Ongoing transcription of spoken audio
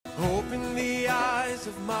Open the eyes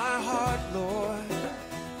of my heart, Lord.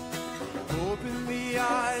 Open the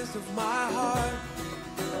eyes of my heart.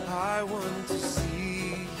 I want to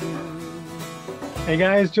see you. Hey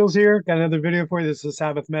guys, Jules here. Got another video for you. This is a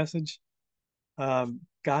Sabbath message.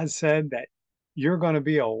 God said that you're going to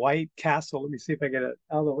be a white castle. Let me see if I get it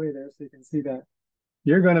out of the way there so you can see that.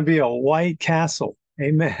 You're going to be a white castle.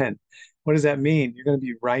 Amen. What does that mean? You're going to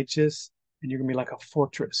be righteous and you're going to be like a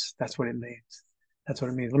fortress. That's what it means. That's what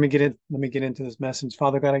it means. Let me get in. Let me get into this message.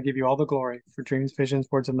 Father God, I give you all the glory for dreams, visions,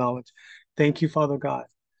 words of knowledge. Thank you, Father God,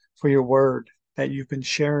 for your word that you've been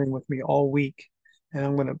sharing with me all week. And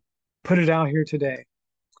I'm going to put it out here today.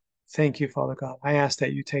 Thank you, Father God. I ask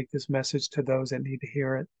that you take this message to those that need to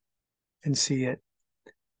hear it and see it.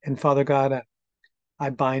 And Father God, I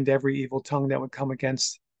bind every evil tongue that would come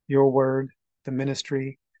against your word, the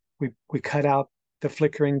ministry. We cut out the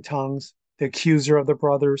flickering tongues, the accuser of the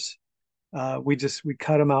brothers. We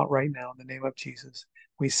cut them out right now in the name of Jesus.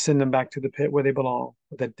 We send them back to the pit where they belong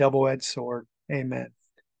with a double-edged sword. Amen.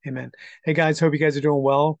 Amen. Hey guys, hope you guys are doing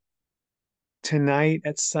well. Tonight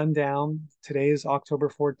at sundown, today is October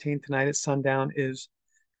 14th. Tonight at sundown is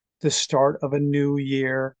the start of a new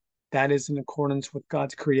year. That is in accordance with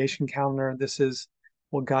God's creation calendar. This is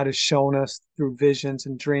what God has shown us through visions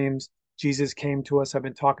and dreams. Jesus came to us. I've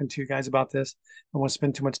been talking to you guys about this. I don't want to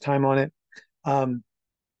spend too much time on it. Um,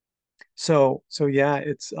 so yeah,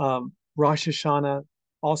 it's Rosh Hashanah.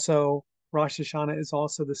 Also, Rosh Hashanah is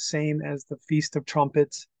also the same as the Feast of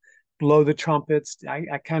Trumpets. Blow the trumpets.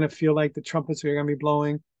 I kind of feel like the trumpets are going to be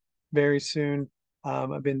blowing very soon.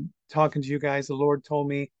 I've been talking to you guys. The Lord told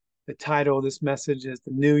me the title of this message is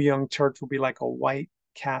 "The New Young Church Will Be Like a White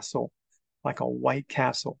Castle," like a white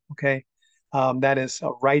castle. Okay, that is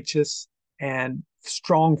a righteous and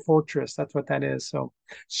strong fortress. That's what that is. So,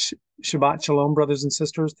 Shabbat Shalom, brothers and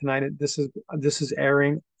sisters. Tonight, this is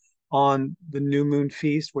airing on the new moon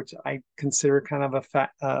feast, which I consider kind of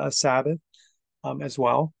a Sabbath as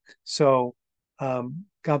well. So,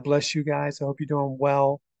 God bless you guys. I hope you're doing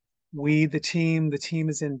well. The team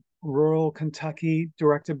is in rural Kentucky,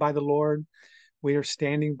 directed by the Lord. We are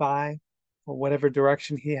standing by for whatever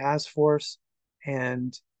direction He has for us.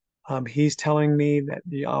 And He's telling me that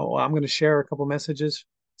I'm going to share a couple messages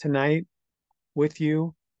tonight with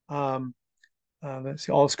you. Um, let's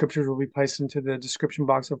see, all scriptures will be placed into the description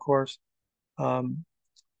box, of course. Um,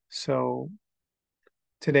 so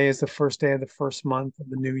today is the first day of the first month of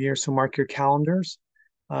the new year, so mark your calendars.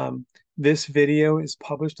 Um, this video is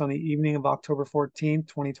published on the evening of October 14th,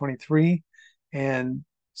 2023. And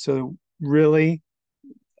so really,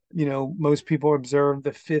 most people observe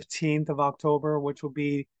the 15th of October, which will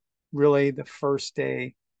be really the first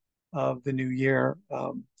day of the new year.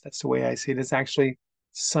 That's the way I see it. It's actually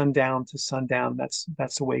sundown to sundown.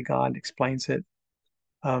 That's the way God explains it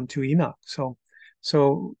to Enoch.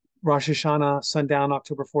 So Rosh Hashanah, sundown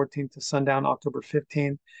October 14th to sundown October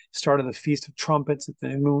 15th, start of the Feast of Trumpets. It's the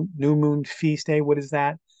new moon feast day. What is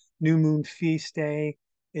that? New moon feast day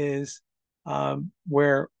is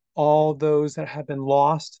where all those that have been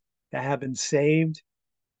lost, that have been saved,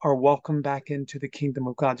 are welcomed back into the kingdom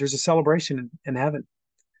of God. There's a celebration in heaven.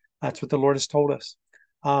 That's what the Lord has told us.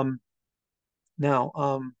 Um,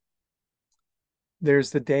 now, there's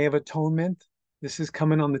the Day of Atonement. This is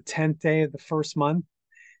coming on the 10th day of the first month.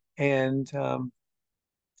 And the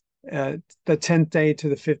 10th day to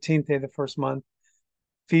the 15th day of the first month.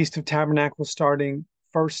 Feast of Tabernacles starting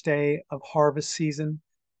first day of harvest season.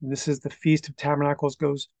 And this is the Feast of Tabernacles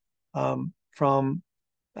goes from,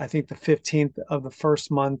 I think, the 15th of the first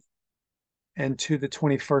month and to the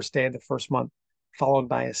 21st day of the first month, followed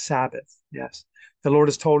by a Sabbath. Yes. The Lord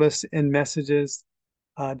has told us in messages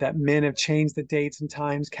that men have changed the dates and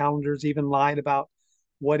times, calendars, even lied about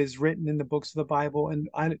what is written in the books of the Bible. And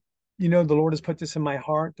the Lord has put this in my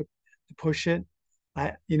heart to push it.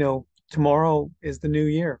 Tomorrow is the new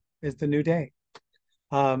year, is the new day.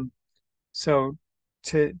 So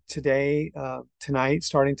starting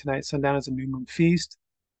tonight, sundown is a new moon feast,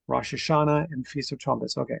 Rosh Hashanah, and Feast of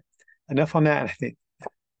Trumpets. Okay, enough on that, I think.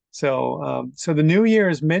 So the new year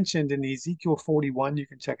is mentioned in Ezekiel 41. You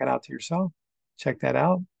can check it out to yourself. Check that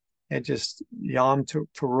out. And just Yom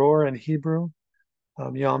Teruah in Hebrew,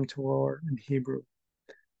 Yom Teruah in Hebrew.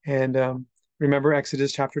 And remember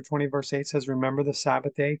Exodus chapter 20, verse 8 says, remember the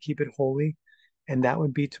Sabbath day, keep it holy. And that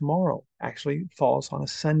would be tomorrow. Actually, it falls on a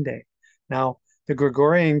Sunday. Now, the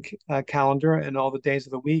Gregorian calendar and all the days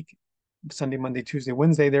of the week, Sunday, Monday, Tuesday,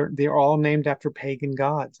 Wednesday, they're all named after pagan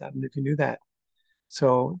gods. I don't know if you knew that.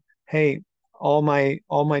 So, hey, all my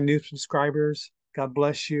new subscribers, God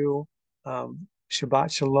bless you.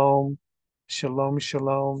 Shabbat Shalom. Shalom,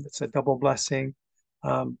 shalom. It's a double blessing.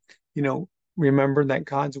 Um, you know, remember that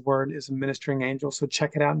God's word is a ministering angel. So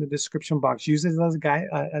check it out in the description box. Use it as a guide,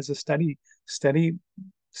 as a study, study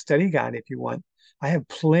guide if you want. I have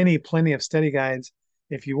plenty of study guides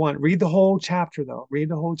if you want. Read the whole chapter though. Read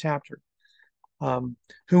the whole chapter. Um,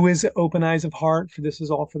 who is Open Eyes of Heart? For this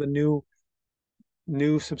is all for the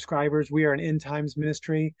new subscribers. We are an end times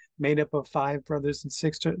ministry made up of 5 brothers and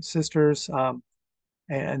sisters,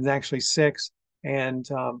 and actually 6. And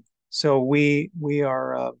so we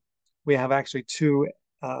have actually 2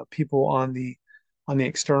 people on the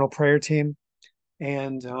external prayer team,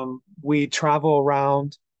 and we travel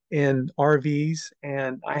around in RVs.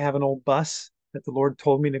 And I have an old bus that the Lord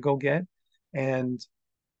told me to go get, and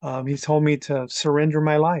He told me to surrender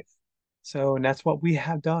my life. So, and that's what we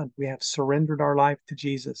have done. We have surrendered our life to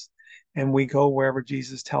Jesus, and we go wherever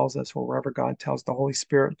Jesus tells us, or wherever God tells. The Holy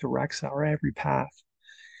Spirit directs our every path.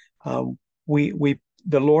 Um, the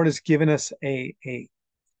Lord has given us a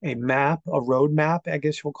map, a road map, I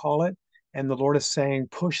guess you'll call it. And the Lord is saying,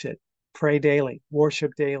 push it, pray daily,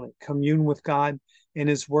 worship daily, commune with God in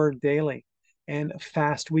His Word daily, and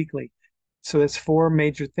fast weekly. So that's 4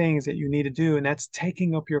 major things that you need to do, and that's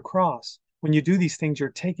taking up your cross. When you do these things, you're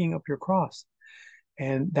taking up your cross,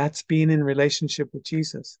 and that's being in relationship with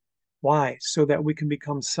Jesus. Why? So that we can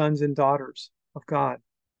become sons and daughters of God.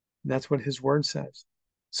 And that's what His Word says.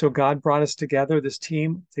 So God brought us together, this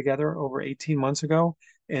team together over 18 months ago,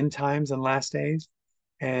 end times and last days.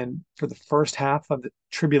 And for the first half of the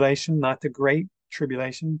tribulation, not the great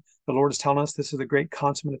tribulation, the Lord is telling us this is the great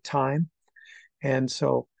consummate of time. And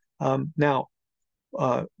so now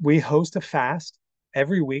we host a fast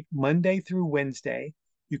every week, Monday through Wednesday.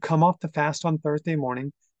 You come off the fast on Thursday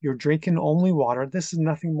morning. You're drinking only water. This is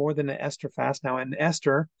nothing more than an Esther fast. Now, in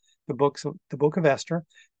Esther, the book of Esther,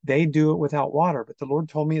 they do it without water, but the Lord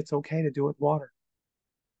told me it's okay to do it with water.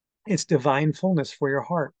 It's divine fullness for your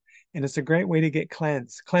heart, and it's a great way to get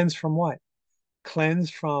cleansed. Cleansed from what?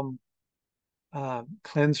 Cleansed from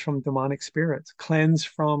cleansed from demonic spirits. Cleansed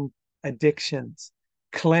from addictions.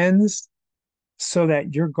 Cleansed so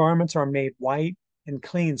that your garments are made white and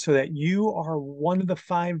clean, so that you are one of the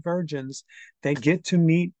 5 virgins that get to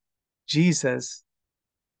meet Jesus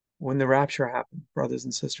when the rapture happens, brothers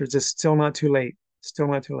and sisters. It's still not too late. Still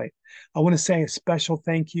not too late. I want to say a special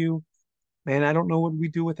thank you. Man, I don't know what we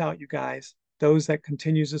do without you guys, those that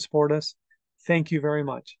continue to support us. Thank you very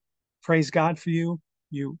much. Praise God for you.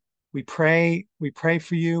 You, we pray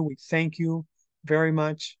for you. We thank you very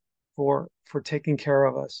much for taking care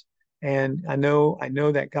of us. And I know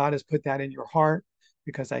that God has put that in your heart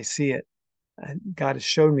because I see it. And God has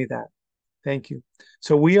showed me that. Thank you.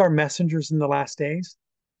 So we are messengers in the last days.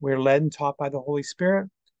 We're led and taught by the Holy Spirit.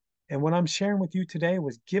 And what I'm sharing with you today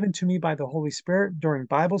was given to me by the Holy Spirit during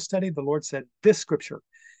Bible study. The Lord said this scripture,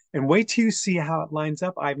 and wait till you see how it lines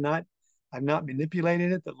up. I've not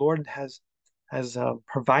manipulated it. The Lord has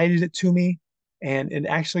provided it to me, and it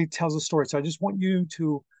actually tells a story. So I just want you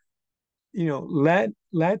to, let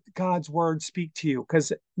God's word speak to you.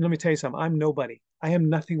 Because let me tell you something. I'm nobody. I am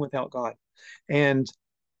nothing without God, and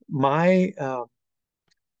my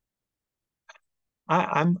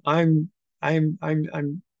I'm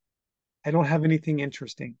I don't have anything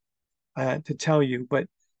interesting to tell you, but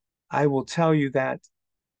I will tell you that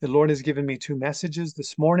the Lord has given me 2 messages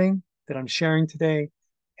this morning that I'm sharing today,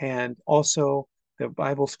 and also the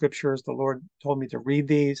Bible scriptures. The Lord told me to read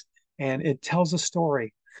these, and it tells a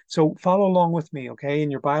story. So follow along with me, okay?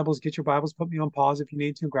 In your Bibles, get your Bibles, put me on pause if you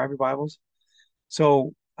need to, grab your Bibles.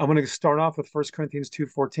 So I'm going to start off with 1 Corinthians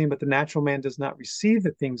 2:14, but the natural man does not receive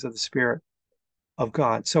the things of the Spirit of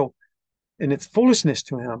God. So, and it's foolishness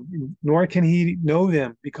to him, nor can he know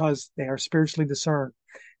them because they are spiritually discerned.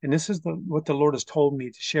 And this is what the Lord has told me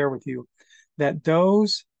to share with you, that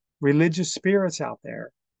those religious spirits out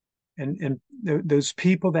there, and those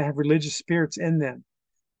people that have religious spirits in them,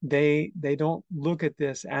 they don't look at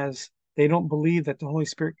this as, they don't believe that the Holy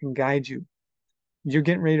Spirit can guide you. You're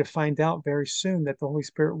getting ready to find out very soon that the Holy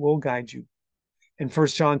Spirit will guide you. In 1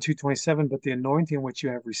 John 2:27, but the anointing which you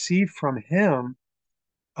have received from him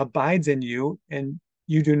abides in you, and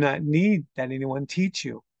you do not need that anyone teach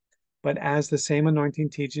you. But as the same anointing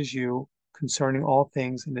teaches you concerning all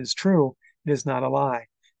things and is true, it is not a lie.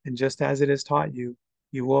 And just as it is taught you,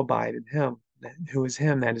 you will abide in him. Who is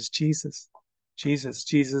him? That is Jesus.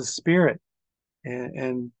 Jesus' Spirit.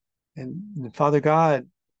 And Father God,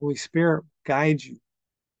 Holy Spirit guides you.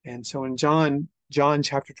 And so in John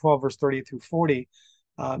chapter 12, verse 30 through 40,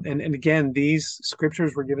 and again, these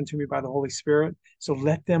scriptures were given to me by the Holy Spirit. So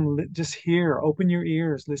let them just hear, open your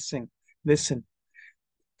ears, listen.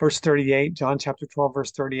 Verse 38, John chapter 12,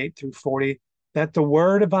 verse 38 through 40. that the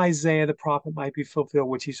word of Isaiah the prophet might be fulfilled,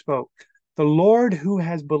 which he spoke. The Lord who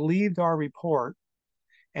has believed our report,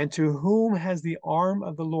 and to whom has the arm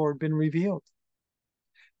of the Lord been revealed?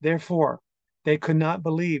 Therefore, they could not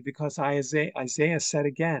believe because Isaiah said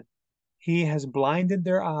again, he has blinded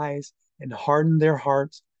their eyes and hardened their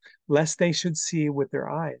hearts, lest they should see with their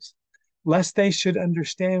eyes, lest they should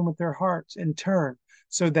understand with their hearts and turn,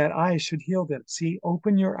 so that I should heal them. See,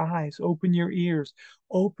 open your eyes, open your ears,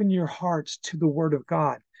 open your hearts to the word of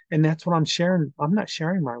God. And that's what I'm sharing. I'm not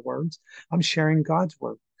sharing my words, I'm sharing God's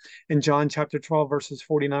word. In John chapter 12, verses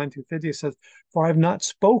 49 through 50, it says, for I have not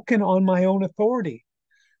spoken on my own authority,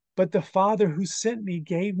 but the Father who sent me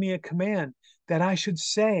gave me a command that I should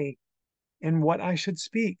say and what I should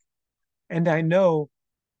speak. And I know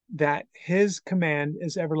that his command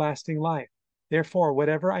is everlasting life. Therefore,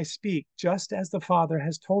 whatever I speak, just as the Father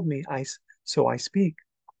has told me, so I speak.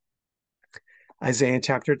 Isaiah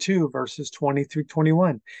chapter 2, verses 20 through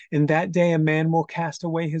 21. In that day, a man will cast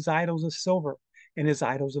away his idols of silver and his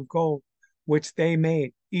idols of gold, which they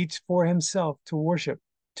made, each for himself to worship,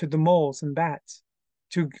 to the moles and bats,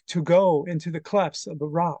 to go into the clefts of the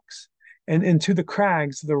rocks and into the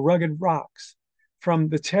crags of the rugged rocks, from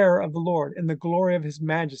the terror of the Lord and the glory of his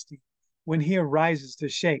majesty, when he arises to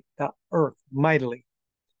shake the earth mightily.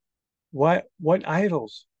 What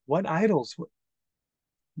idols? What idols?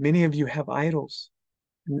 Many of you have idols.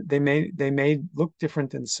 They may look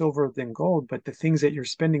different than silver than gold, but the things that you're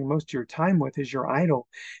spending most of your time with is your idol.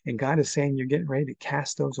 And God is saying you're getting ready to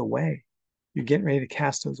cast those away. You're getting ready to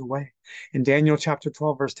cast those away. In Daniel chapter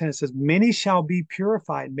 12, verse 10, it says, many shall be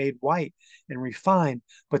purified, made white and refined,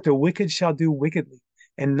 but the wicked shall do wickedly,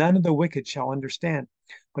 and none of the wicked shall understand,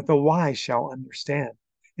 but the wise shall understand.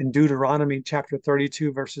 In Deuteronomy chapter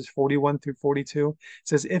 32, verses 41 through 42, it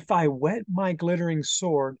says, if I whet my glittering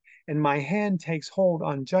sword and my hand takes hold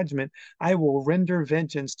on judgment, I will render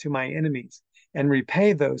vengeance to my enemies and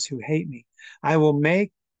repay those who hate me. I will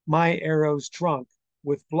make my arrows drunk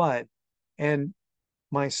with blood, and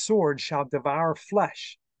my sword shall devour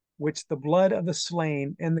flesh, which the blood of the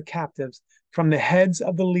slain and the captives, from the heads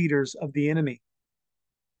of the leaders of the enemy.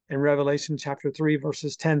 In Revelation chapter 3,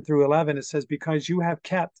 verses 10 through 11, it says, because you have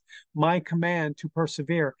kept my command to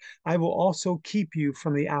persevere, I will also keep you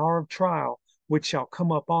from the hour of trial, which shall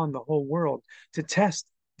come upon the whole world, to test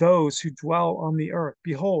those who dwell on the earth.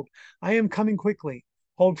 Behold, I am coming quickly.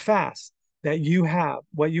 Hold fast that you have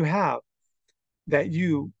what you have, that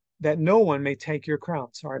no one may take your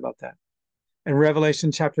crown. Sorry about that. In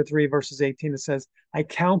Revelation chapter 3, verses 18, it says, I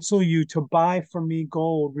counsel you to buy from me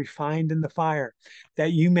gold refined in the fire,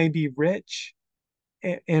 that you may be rich,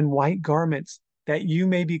 in white garments, that you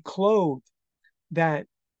may be clothed, that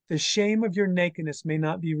the shame of your nakedness may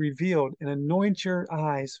not be revealed, and anoint your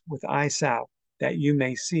eyes with eye salve, that you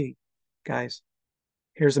may see. Guys,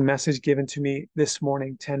 here's a message given to me this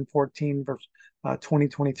morning, 10/14, verse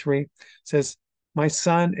 2023. It says, my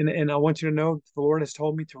son, and I want you to know the Lord has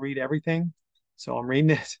told me to read everything. So I'm reading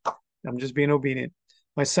it. I'm just being obedient.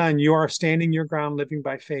 My son, you are standing your ground, living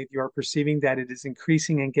by faith. You are perceiving that it is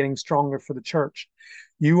increasing and getting stronger for the church.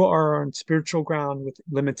 You are on spiritual ground with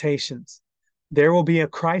limitations. There will be a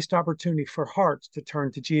Christ opportunity for hearts to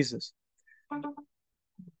turn to Jesus.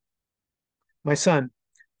 My son,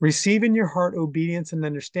 receive in your heart obedience and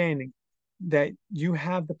understanding that you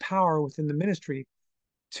have the power within the ministry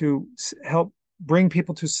to help bring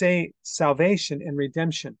people to say salvation and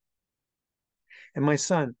redemption. And my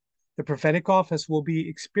son, the prophetic office will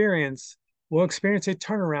experience a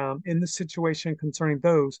turnaround in the situation concerning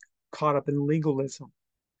those caught up in legalism.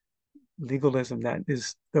 Legalism, that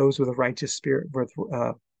is those with a righteous spirit,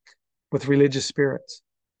 with religious spirits.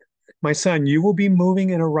 My son, you will be moving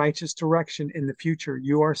in a righteous direction in the future.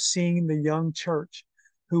 You are seeing the young church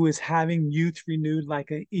who is having youth renewed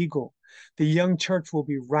like an eagle. The young church will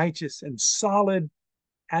be righteous and solid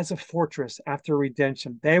as a fortress after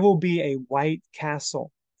redemption. They will be a white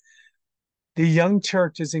castle. The young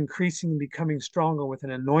church is increasing and becoming stronger with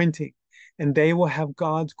an anointing, and they will have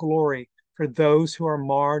God's glory for those who are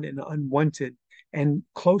marred and unwanted and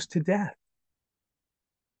close to death.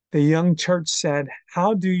 The young church said,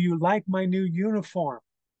 how do you like my new uniform?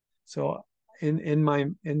 So in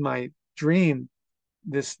my dream,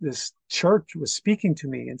 this church was speaking to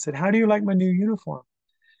me and said, how do you like my new uniform?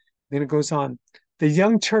 Then it goes on, the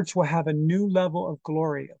young church will have a new level of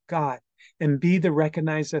glory of God and be the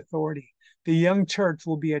recognized authority. The young church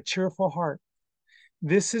will be a cheerful heart.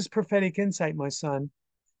 This is prophetic insight, my son.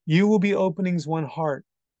 You will be opening's one heart,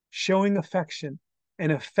 showing affection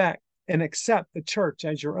and accept the church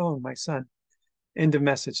as your own, my son. End of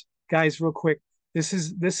message. Guys, real quick, This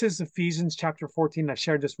is Ephesians chapter 14. I've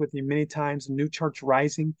shared this with you many times. New church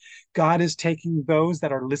rising. God is taking those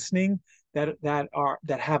that are listening, that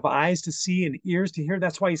have eyes to see and ears to hear.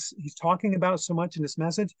 That's why he's talking about so much in this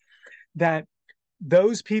message, that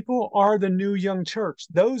those people are the new young church.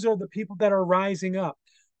 Those are the people that are rising up.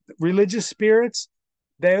 Religious spirits,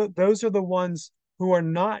 those are the ones who are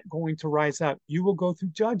not going to rise up. You will go through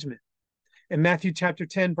judgment. In Matthew chapter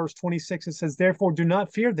 10, verse 26, it says, "Therefore do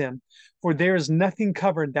not fear them, for there is nothing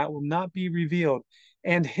covered that will not be revealed,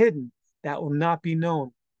 and hidden that will not be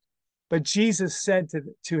known." But Jesus said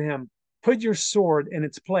to him, "Put your sword in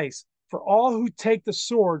its place, for all who take the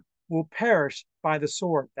sword will perish by the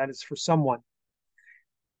sword." That is for someone.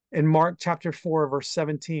 In Mark chapter 4, verse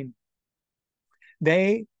 17,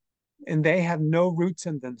 they they have no roots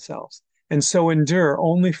in themselves, and so endure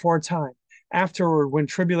only for a time. Afterward, when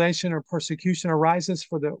tribulation or persecution arises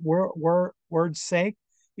for the word's sake,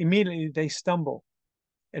 immediately they stumble.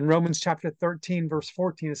 In Romans chapter 13, verse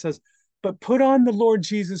 14, it says, "But put on the Lord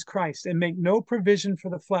Jesus Christ and make no provision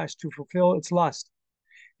for the flesh to fulfill its lust."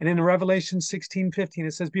 And in Revelation 16:15,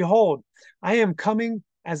 it says, "Behold, I am coming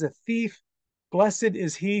as a thief. Blessed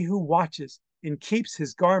is he who watches and keeps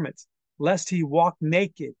his garments, lest he walk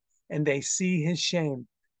naked and they see his shame."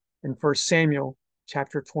 In 1 Samuel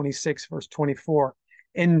chapter 26, verse 24,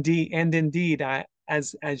 indeed,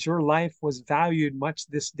 as your life was valued much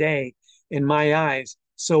this day in my eyes,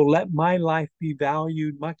 so let my life be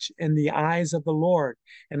valued much in the eyes of the Lord,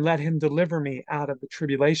 and let him deliver me out of the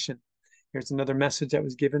tribulation. Here's another message that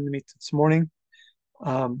was given to me this morning,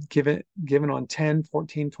 given on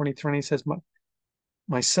 10/14/2020. It says,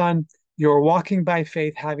 my son, you are walking by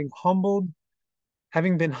faith, having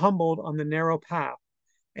been humbled on the narrow path,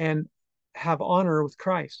 and have honor with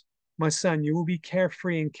Christ. My son, you will be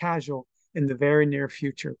carefree and casual in the very near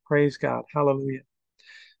future. Praise God. Hallelujah.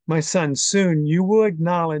 My son, soon you will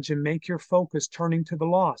acknowledge and make your focus turning to the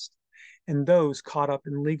lost and those caught up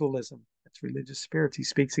in legalism. That's religious spirits. He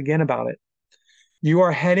speaks again about it. You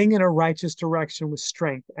are heading in a righteous direction with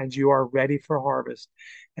strength as you are ready for harvest,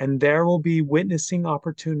 and there will be witnessing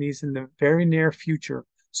opportunities in the very near future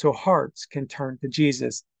so hearts can turn to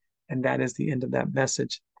Jesus. And that is the end of that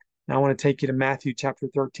message. Now I want to take you to Matthew chapter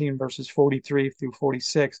 13, verses 43 through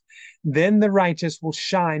 46. Then the righteous will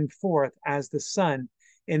shine forth as the sun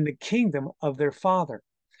in the kingdom of their Father.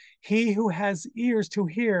 He who has ears to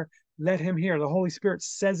hear, let him hear. The Holy Spirit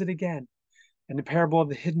says it again. In the parable of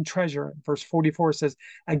the hidden treasure, verse 44 says,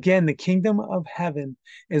 "Again, the kingdom of heaven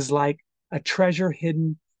is like a treasure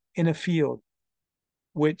hidden in a field,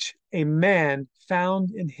 which a man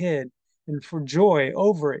found and hid. And for joy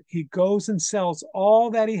over it, he goes and sells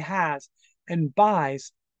all that he has and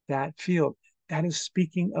buys that field." That is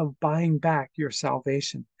speaking of buying back your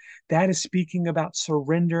salvation. That is speaking about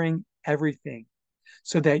surrendering everything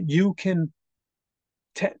so that you can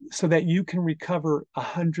recover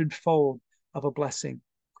 100-fold of a blessing.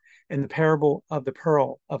 In the parable of the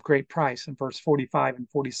pearl of great price, in verse 45 and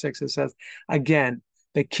 46, it says, "Again,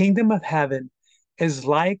 the kingdom of heaven is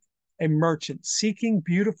like a merchant seeking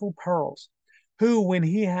beautiful pearls, who, when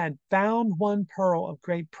he had found one pearl of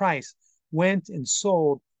great price, went and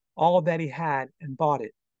sold all that he had and bought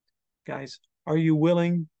it." Guys, are you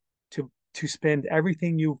willing to spend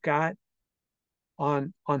everything you've got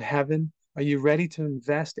on heaven? Are you ready to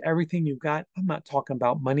invest everything you've got? I'm not talking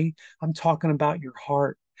about money. I'm talking about your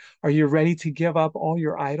heart. Are you ready to give up all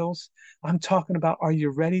your idols? I'm talking about, are you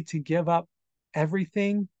ready to give up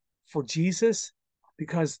everything for Jesus?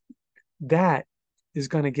 Because that is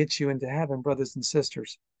going to get you into heaven, brothers and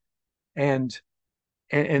sisters. And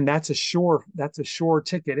that's a sure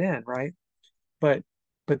ticket in, right? But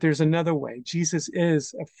there's another way. Jesus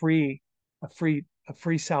is a free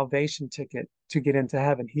salvation ticket to get into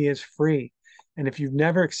heaven. He is free. And if you've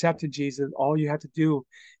never accepted Jesus, all you have to do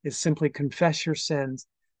is simply confess your sins,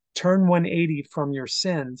 turn 180 from your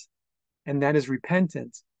sins, and that is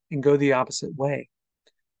repentance, and go the opposite way.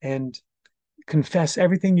 And confess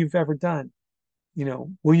everything you've ever done.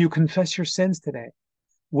 Will you confess your sins today?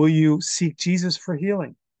 Will you seek Jesus for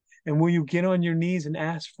healing? And will you get on your knees and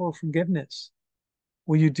ask for forgiveness?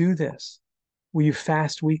 Will you do this? Will you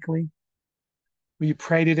fast weekly? Will you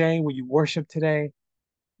pray today? Will you worship today?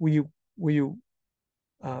 Will you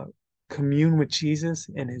uh, commune with Jesus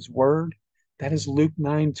and his word? That is Luke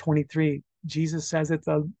 9:23. Jesus says it's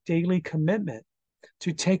a daily commitment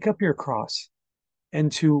to take up your cross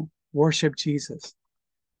and to worship Jesus.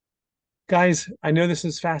 Guys, I know this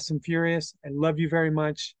is fast and furious. I love you very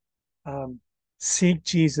much. Um, Seek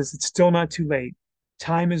Jesus. It's still not too late.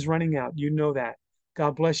 Time is running out. You know that.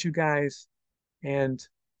 God bless you guys. And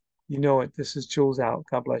you know it. This is Jules out.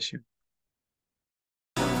 God bless you.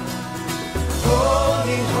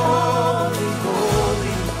 holy,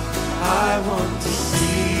 holy, I want to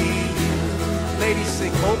see you. Ladies,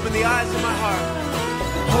 sing, open the eyes of my heart.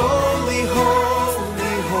 Holy,